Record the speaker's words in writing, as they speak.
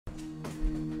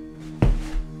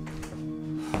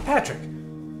Patrick,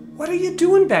 what are you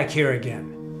doing back here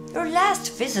again? Your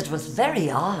last visit was very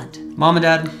odd. Mom and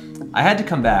Dad, I had to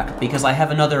come back because I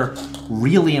have another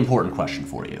really important question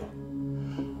for you.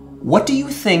 What do you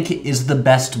think is the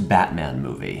best Batman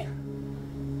movie?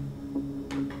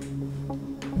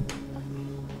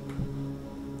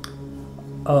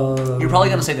 You're probably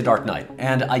gonna say The Dark Knight,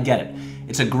 and I get it.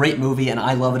 It's a great movie and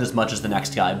I love it as much as the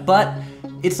next guy, but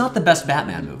it's not the best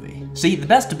Batman movie. See, the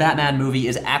best Batman movie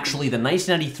is actually the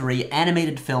 1993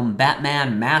 animated film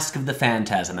Batman: Mask of the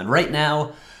Phantasm, and right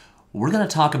now, we're gonna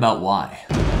talk about why.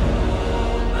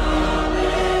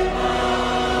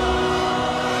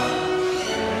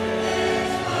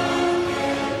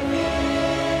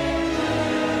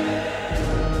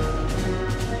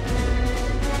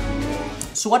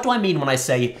 So what do I mean when I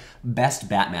say best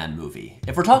Batman movie?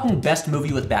 If we're talking best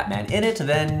movie with Batman in it,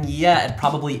 then yeah, it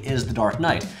probably is The Dark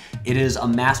Knight. It is a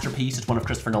masterpiece, it's one of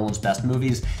Christopher Nolan's best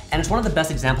movies, and it's one of the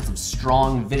best examples of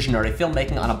strong, visionary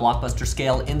filmmaking on a blockbuster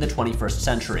scale in the 21st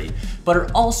century. But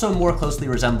it also more closely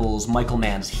resembles Michael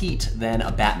Mann's Heat than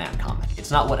a Batman comic. It's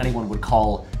not what anyone would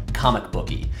call comic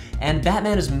booky. And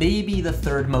Batman is maybe the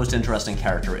third most interesting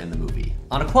character in the movie.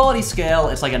 On a quality scale,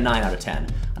 it's like a 9 out of 10.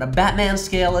 On a Batman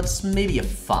scale, it's maybe a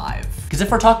 5. Because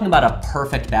if we're talking about a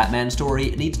perfect Batman story,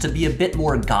 it needs to be a bit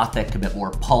more gothic, a bit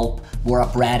more pulp, more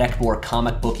operatic, more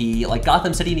comic booky. Like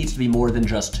Gotham City needs to be more than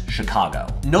just Chicago.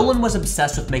 Nolan was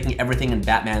obsessed with making everything in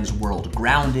Batman's world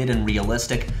grounded and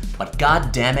realistic, but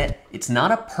god damn it, it's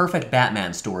not a perfect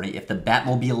Batman story if the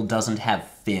Batmobile doesn't have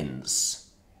fins.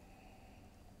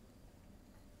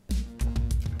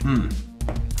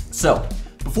 So,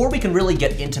 before we can really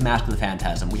get into Mask of the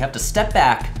Phantasm, we have to step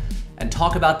back and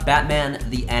talk about Batman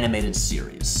the Animated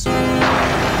Series.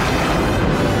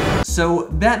 So,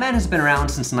 Batman has been around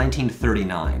since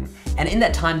 1939, and in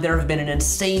that time there have been an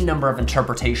insane number of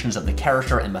interpretations of the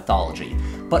character and mythology.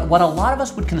 But what a lot of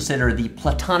us would consider the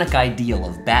platonic ideal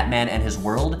of Batman and his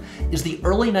world is the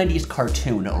early 90s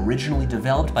cartoon originally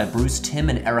developed by Bruce Timm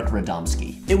and Eric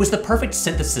Radomski. It was the perfect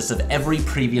synthesis of every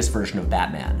previous version of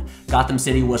Batman. Gotham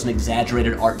City was an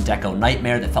exaggerated Art Deco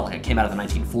nightmare that felt like it came out of the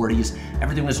 1940s.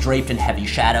 Everything was draped in heavy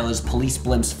shadows, police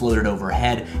blimps floated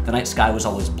overhead, the night sky was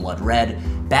always blood red.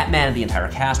 Batman and the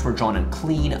entire cast were drawn in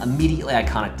clean, immediately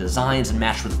iconic designs and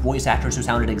matched with voice actors who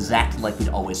sounded exactly like we'd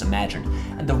always imagined.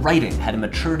 And the writing had a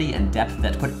maturity and depth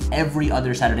that put every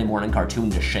other Saturday morning cartoon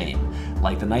to shame.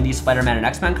 Like the 90s Spider-Man and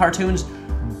X-Men cartoons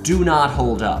do not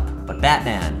hold up, but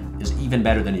Batman is even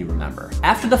better than you remember.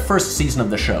 After the first season of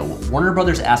the show, Warner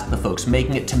Brothers asked the folks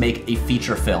making it to make a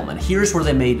feature film, and here's where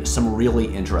they made some really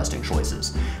interesting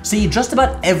choices. See, just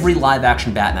about every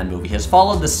live-action Batman movie has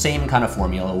followed the same kind of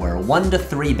formula where 1 to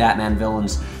 3 Batman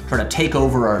villains try to take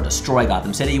over or destroy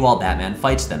Gotham City while Batman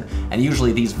fights them, and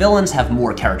usually these villains have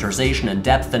more characterization and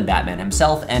depth than Batman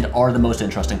himself and are the most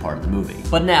interesting part of the movie.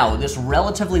 But now, this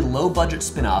relatively low-budget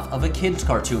spin-off of a kid's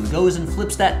cartoon goes and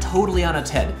flips that totally on its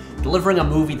head, delivering a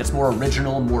movie that's more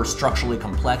original, more structurally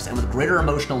complex, and with greater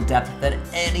emotional depth than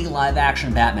any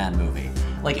live-action Batman movie.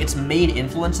 Like, its main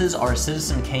influences are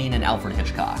Citizen Kane and Alfred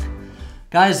Hitchcock.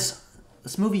 Guys,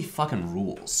 this movie fucking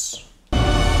rules.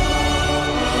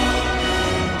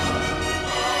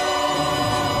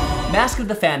 Mask of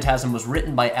the Phantasm was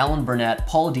written by Alan Burnett,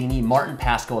 Paul Dini, Martin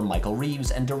Pasco, and Michael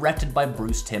Reeves, and directed by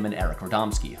Bruce Timm and Eric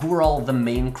Radomski, who were all the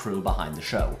main crew behind the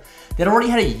show. They'd already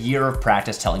had a year of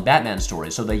practice telling Batman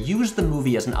stories, so they used the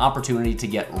movie as an opportunity to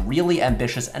get really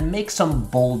ambitious and make some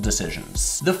bold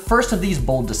decisions. The first of these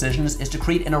bold decisions is to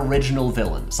create an original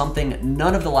villain, something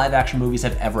none of the live-action movies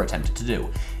have ever attempted to do.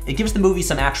 It gives the movie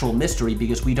some actual mystery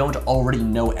because we don't already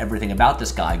know everything about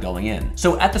this guy going in.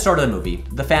 So at the start of the movie,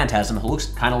 the Phantasm, who looks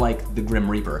kind of like the Grim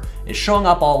Reaper, is showing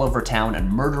up all over town and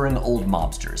murdering old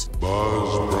mobsters.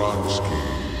 Buzz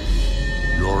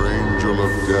Bronski, your angel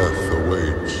of death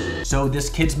awaits. So this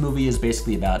kid's movie is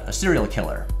basically about a serial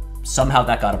killer. Somehow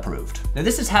that got approved. Now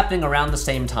this is happening around the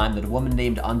same time that a woman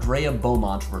named Andrea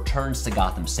Beaumont returns to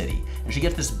Gotham City, and she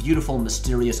gets this beautiful,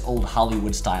 mysterious old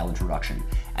Hollywood-style introduction.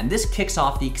 And this kicks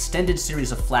off the extended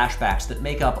series of flashbacks that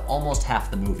make up almost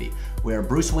half the movie, where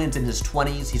Bruce Wayne's in his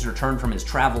 20s, he's returned from his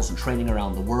travels and training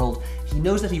around the world, he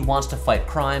knows that he wants to fight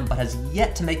crime, but has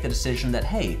yet to make the decision that,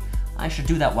 hey, I should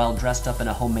do that while dressed up in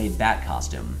a homemade bat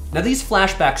costume. Now these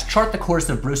flashbacks chart the course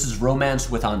of Bruce's romance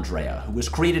with Andrea, who was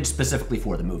created specifically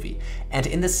for the movie. And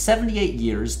in the 78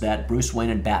 years that Bruce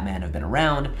Wayne and Batman have been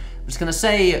around, I'm just gonna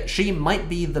say she might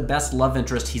be the best love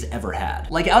interest he's ever had.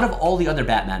 Like, out of all the other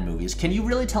Batman movies, can you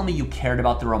really tell me you cared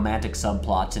about the romantic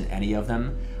subplots in any of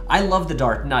them? I love The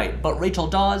Dark Knight, but Rachel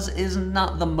Dawes is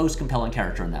not the most compelling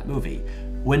character in that movie.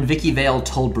 When Vicky Vale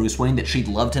told Bruce Wayne that she'd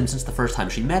loved him since the first time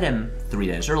she met him, 3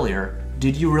 days earlier,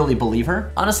 did you really believe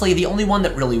her? Honestly, the only one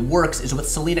that really works is with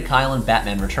Selina Kyle in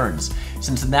Batman Returns,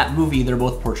 since in that movie they're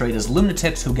both portrayed as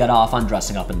lunatics who get off on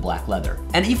dressing up in black leather.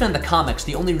 And even in the comics,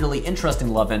 the only really interesting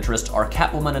love interests are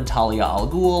Catwoman and Talia al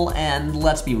Ghul, and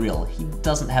let's be real, he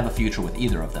doesn't have a future with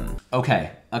either of them.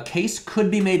 Okay, a case could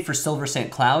be made for Silver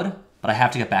St. Cloud, but I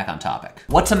have to get back on topic.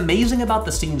 What's amazing about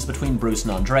the scenes between Bruce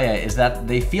and Andrea is that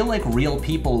they feel like real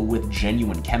people with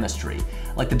genuine chemistry.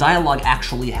 Like the dialogue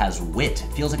actually has wit.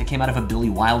 It feels like it came out of a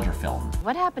Billy Wilder film.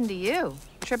 What happened to you?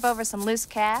 Trip over some loose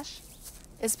cash?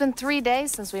 It's been 3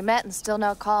 days since we met and still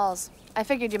no calls. I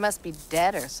figured you must be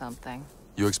dead or something.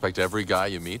 You expect every guy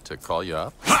you meet to call you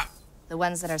up? The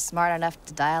ones that are smart enough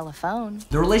to dial a phone.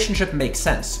 The relationship makes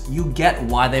sense. You get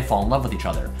why they fall in love with each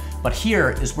other. But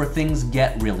here is where things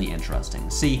get really interesting.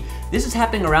 See, this is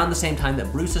happening around the same time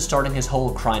that Bruce is starting his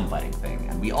whole crime fighting thing.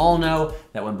 And we all know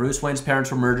that when Bruce Wayne's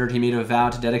parents were murdered, he made a vow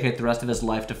to dedicate the rest of his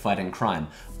life to fighting crime.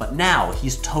 But now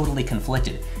he's totally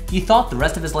conflicted. He thought the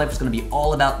rest of his life was going to be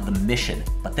all about the mission.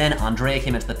 But then Andrea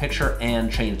came into the picture and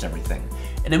changed everything.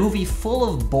 In a movie full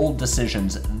of bold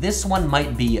decisions, this one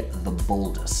might be the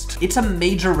boldest. It's a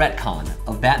major retcon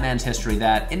of Batman's history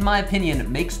that, in my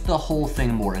opinion, makes the whole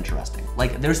thing more interesting.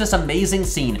 Like, there's this amazing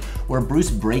scene where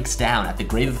Bruce breaks down at the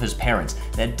grave of his parents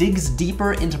that digs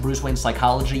deeper into Bruce Wayne's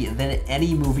psychology than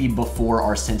any movie before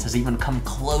or since has even come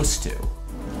close to.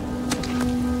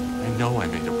 I know I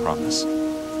made a promise,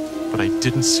 but I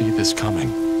didn't see this coming.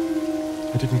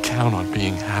 I didn't count on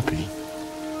being happy.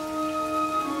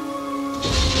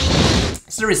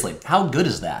 Seriously, how good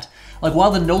is that? Like,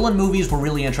 while the Nolan movies were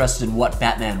really interested in what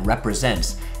Batman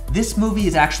represents, this movie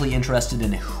is actually interested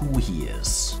in who he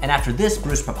is. And after this,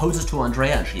 Bruce proposes to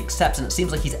Andrea and she accepts, and it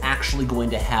seems like he's actually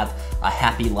going to have a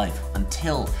happy life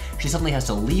until she suddenly has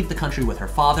to leave the country with her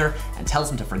father and tells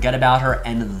him to forget about her,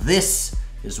 and this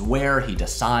is where he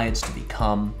decides to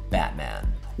become Batman.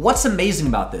 What's amazing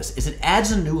about this is it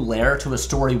adds a new layer to a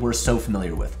story we're so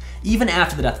familiar with. Even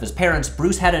after the death of his parents,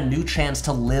 Bruce had a new chance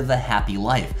to live a happy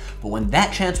life. But when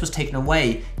that chance was taken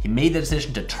away, he made the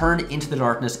decision to turn into the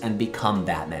darkness and become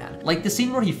Batman. Like the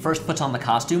scene where he first puts on the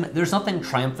costume, there's nothing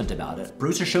triumphant about it.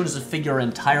 Bruce is shown as a figure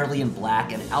entirely in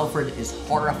black, and Alfred is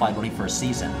horrified when he first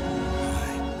sees him.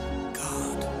 My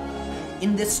God.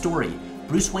 In this story,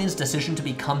 Bruce Wayne's decision to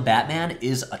become Batman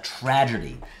is a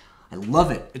tragedy. I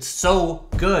love it. It's so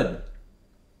good.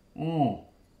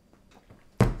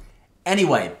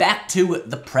 Anyway, back to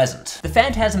the present. The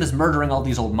Phantasm is murdering all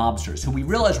these old mobsters, who we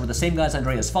realize were the same guys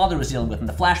Andrea's father was dealing with in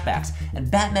the flashbacks,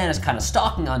 and Batman is kind of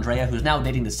stalking Andrea, who's now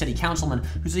dating the city councilman,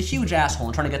 who's a huge asshole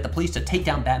and trying to get the police to take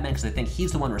down Batman because they think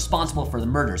he's the one responsible for the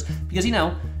murders, because, you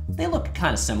know, they look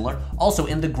kind of similar. Also,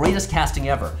 in the greatest casting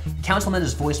ever, Councilman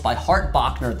is voiced by Hart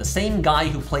Bochner, the same guy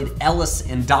who played Ellis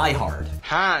in Die Hard.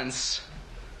 Hans,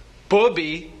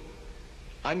 Bobby,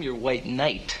 I'm your white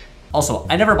knight. Also,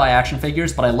 I never buy action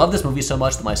figures, but I love this movie so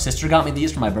much that my sister got me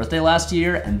these for my birthday last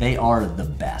year, and they are the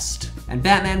best. And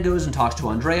Batman goes and talks to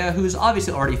Andrea, who's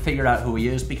obviously already figured out who he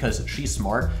is because she's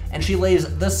smart, and she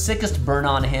lays the sickest burn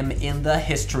on him in the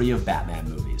history of Batman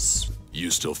movies. You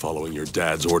still following your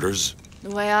dad's orders?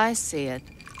 The way I see it,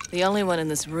 the only one in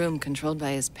this room controlled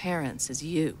by his parents is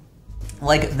you.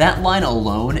 Like, that line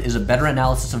alone is a better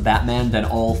analysis of Batman than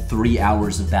all 3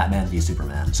 hours of Batman v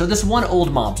Superman. So this one old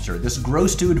mobster, this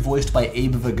gross dude voiced by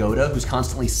Abe Vigoda, who's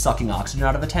constantly sucking oxygen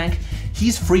out of a tank,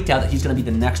 he's freaked out that he's gonna be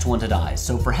the next one to die.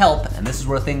 So for help, and this is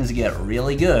where things get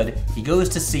really good, he goes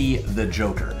to see the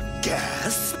Joker.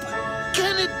 Gasp!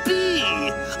 Can it be?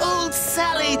 Old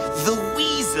Sally the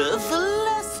Weezer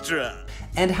Valestra!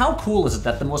 And how cool is it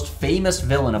that the most famous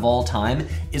villain of all time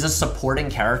is a supporting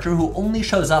character who only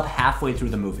shows up halfway through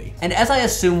the movie? And as I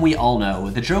assume we all know,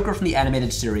 the Joker from the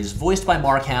animated series, voiced by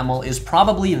Mark Hamill, is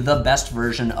probably the best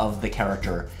version of the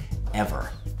character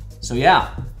ever. So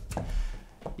yeah,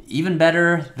 even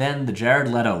better than the Jared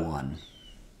Leto one.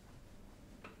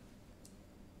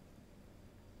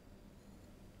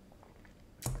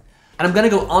 And I'm gonna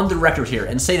go on the record here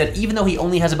and say that even though he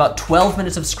only has about 12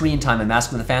 minutes of screen time in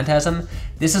Mask of the Phantasm,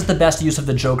 this is the best use of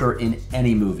the Joker in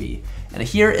any movie. And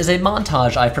here is a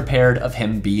montage I've prepared of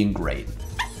him being great.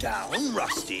 Down,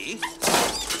 Rusty.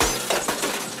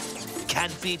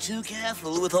 Can't be too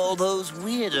careful with all those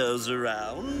weirdos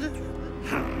around.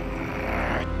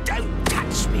 Don't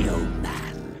touch me, old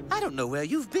man. I don't know where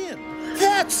you've been.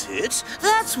 That's it.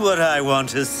 That's what I want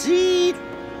to see.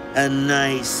 A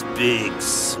nice big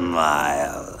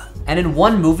smile. And in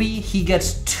one movie, he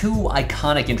gets 2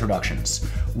 iconic introductions.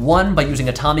 One by using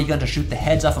a Tommy gun to shoot the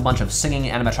heads off a bunch of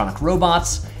singing animatronic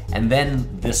robots, and then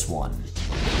this one.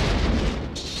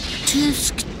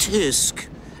 Tisk, tisk.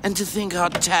 And to think our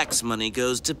tax money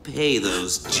goes to pay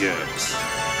those jerks.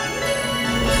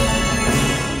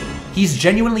 He's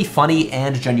genuinely funny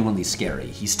and genuinely scary.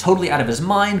 He's totally out of his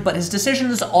mind, but his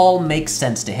decisions all make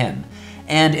sense to him.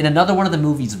 And in another one of the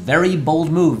movie's very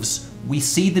bold moves, we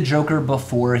see the Joker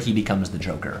before he becomes the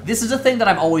Joker. This is a thing that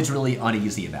I'm always really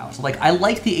uneasy about. Like, I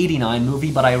like the '89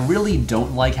 movie, but I really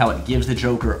don't like how it gives the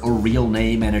Joker a real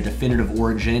name and a definitive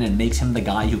origin and makes him the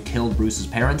guy who killed Bruce's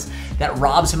parents. That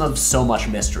robs him of so much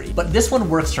mystery. But this one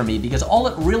works for me because all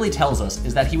it really tells us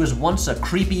is that he was once a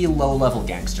creepy, low-level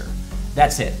gangster.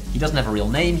 That's it. He doesn't have a real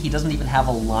name, he doesn't even have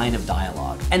a line of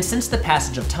dialogue. And since the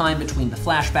passage of time between the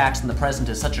flashbacks and the present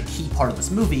is such a key part of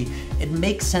this movie, it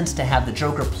makes sense to have the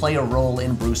Joker play a role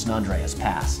in Bruce and Andrea's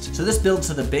past. So this builds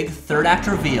to the big third act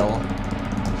reveal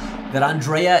that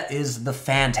Andrea is the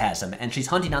Phantasm, and she's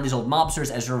hunting down these old mobsters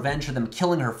as revenge for them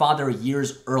killing her father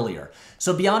years earlier.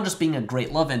 So beyond just being a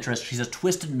great love interest, she's a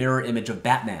twisted mirror image of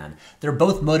Batman. They're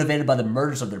both motivated by the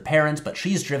murders of their parents, but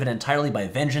she's driven entirely by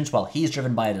vengeance while he's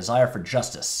driven by a desire for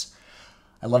justice.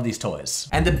 I love these toys.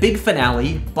 And the big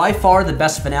finale, by far the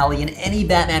best finale in any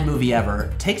Batman movie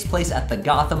ever, takes place at the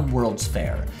Gotham World's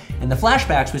Fair. In the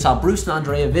flashbacks, we saw Bruce and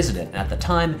Andrea visit it, and at the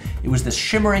time, it was this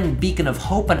shimmering beacon of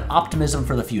hope and optimism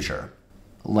for the future.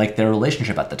 Like their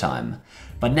relationship at the time.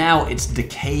 But now it's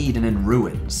decayed and in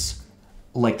ruins.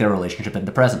 Like their relationship in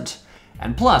the present.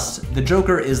 And plus, the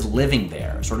Joker is living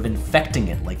there, sort of infecting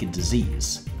it like a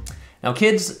disease. Now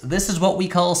kids, this is what we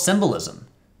call symbolism.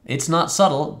 It's not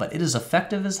subtle, but it is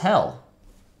effective as hell.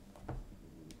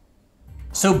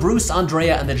 So Bruce,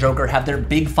 Andrea, and the Joker have their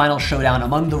big final showdown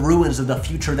among the ruins of the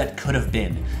future that could have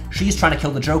been. She's trying to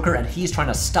kill the Joker, and he's trying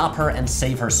to stop her and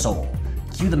save her soul.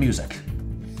 Cue the music.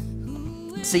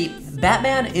 See,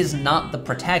 Batman is not the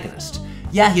protagonist.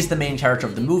 Yeah, he's the main character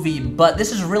of the movie, but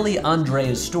this is really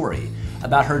Andrea's story,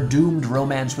 about her doomed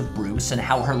romance with Bruce and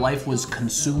how her life was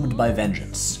consumed by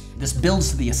vengeance. This builds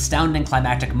to the astounding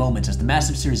climactic moment as the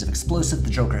massive series of explosives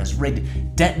the Joker has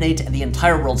rigged detonate and the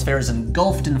entire World's Fair is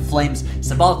engulfed in flames,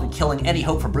 symbolically killing any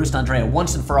hope for Bruce and Andrea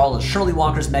once and for all as Shirley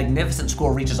Walker's magnificent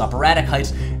score reaches operatic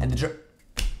heights and the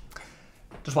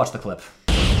Just watch the clip.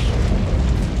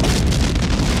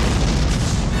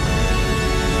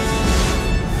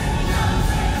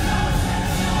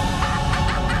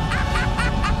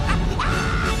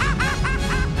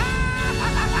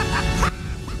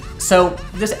 So,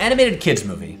 this animated kids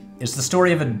movie is the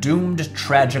story of a doomed,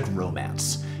 tragic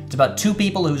romance. It's about two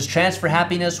people whose chance for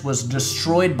happiness was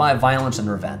destroyed by violence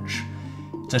and revenge.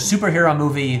 It's a superhero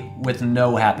movie with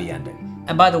no happy ending.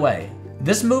 And by the way,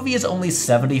 this movie is only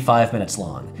 75 minutes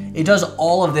long. It does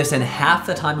all of this in half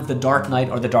the time of The Dark Knight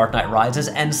or The Dark Knight Rises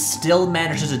and still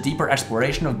manages a deeper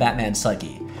exploration of Batman's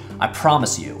psyche. I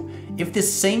promise you, if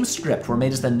this same script were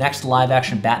made as the next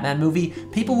live-action Batman movie,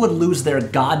 people would lose their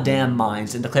goddamn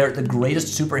minds and declare it the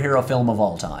greatest superhero film of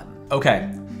all time.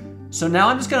 Okay, so now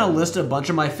I'm just gonna list a bunch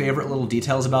of my favorite little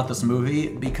details about this movie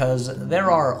because there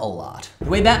are a lot. The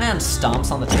way Batman stomps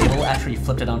on the table after he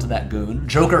flipped it onto that goon,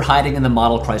 Joker hiding in the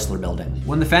model Chrysler building,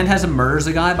 when the Phantasm murders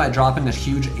a guy by dropping a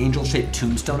huge angel-shaped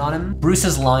tombstone on him,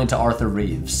 Bruce's line to Arthur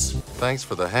Reeves. Thanks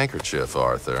for the handkerchief,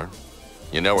 Arthur.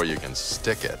 You know where you can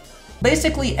stick it.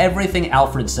 Basically everything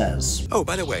Alfred says. Oh,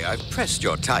 by the way, I've pressed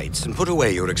your tights and put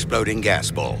away your exploding gas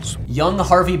balls. Young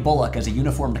Harvey Bullock as a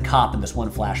uniformed cop in this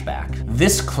one flashback.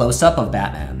 This close-up of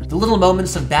Batman. The little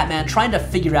moments of Batman trying to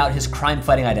figure out his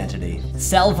crime-fighting identity.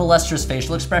 Sal Valester's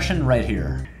facial expression right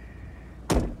here.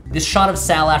 This shot of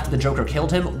Sal after the Joker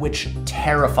killed him, which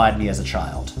terrified me as a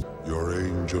child. Your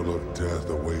angel of death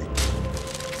awaits.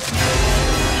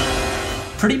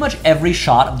 Pretty much every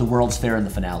shot of the World's Fair in the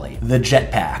finale. The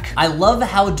jetpack. I love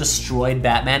how destroyed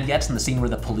Batman gets in the scene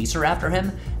where the police are after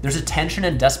him. There's a tension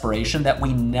and desperation that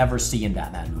we never see in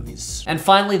Batman movies. And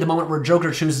finally, the moment where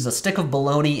Joker chooses a stick of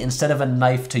bologna instead of a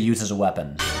knife to use as a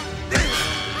weapon.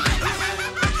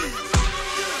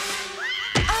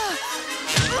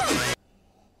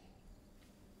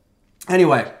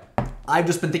 Anyway, I've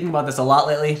just been thinking about this a lot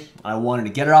lately. I wanted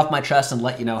to get it off my chest and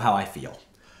let you know how I feel.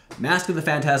 Mask of the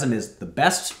Phantasm is the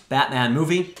best Batman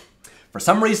movie. For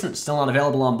some reason, it's still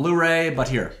unavailable on Blu-ray, but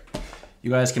here. You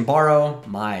guys can borrow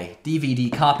my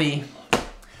DVD copy.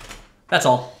 That's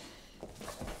all.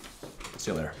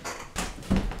 See you later.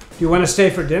 Do you want to stay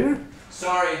for dinner?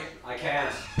 Sorry, I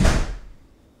can't.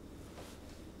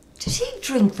 Did he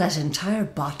drink that entire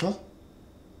bottle?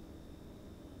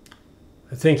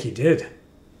 I think he did.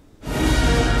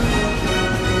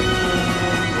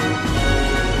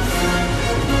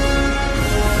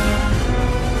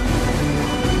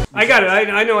 I got it.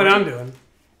 I know what I'm doing.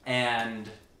 And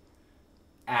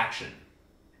action.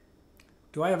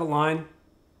 Do I have a line?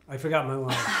 I forgot my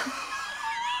line.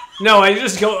 No, I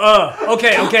just go,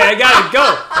 Okay, I got it. Go.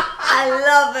 I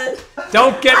love it.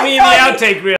 Don't get me in the outtake reel.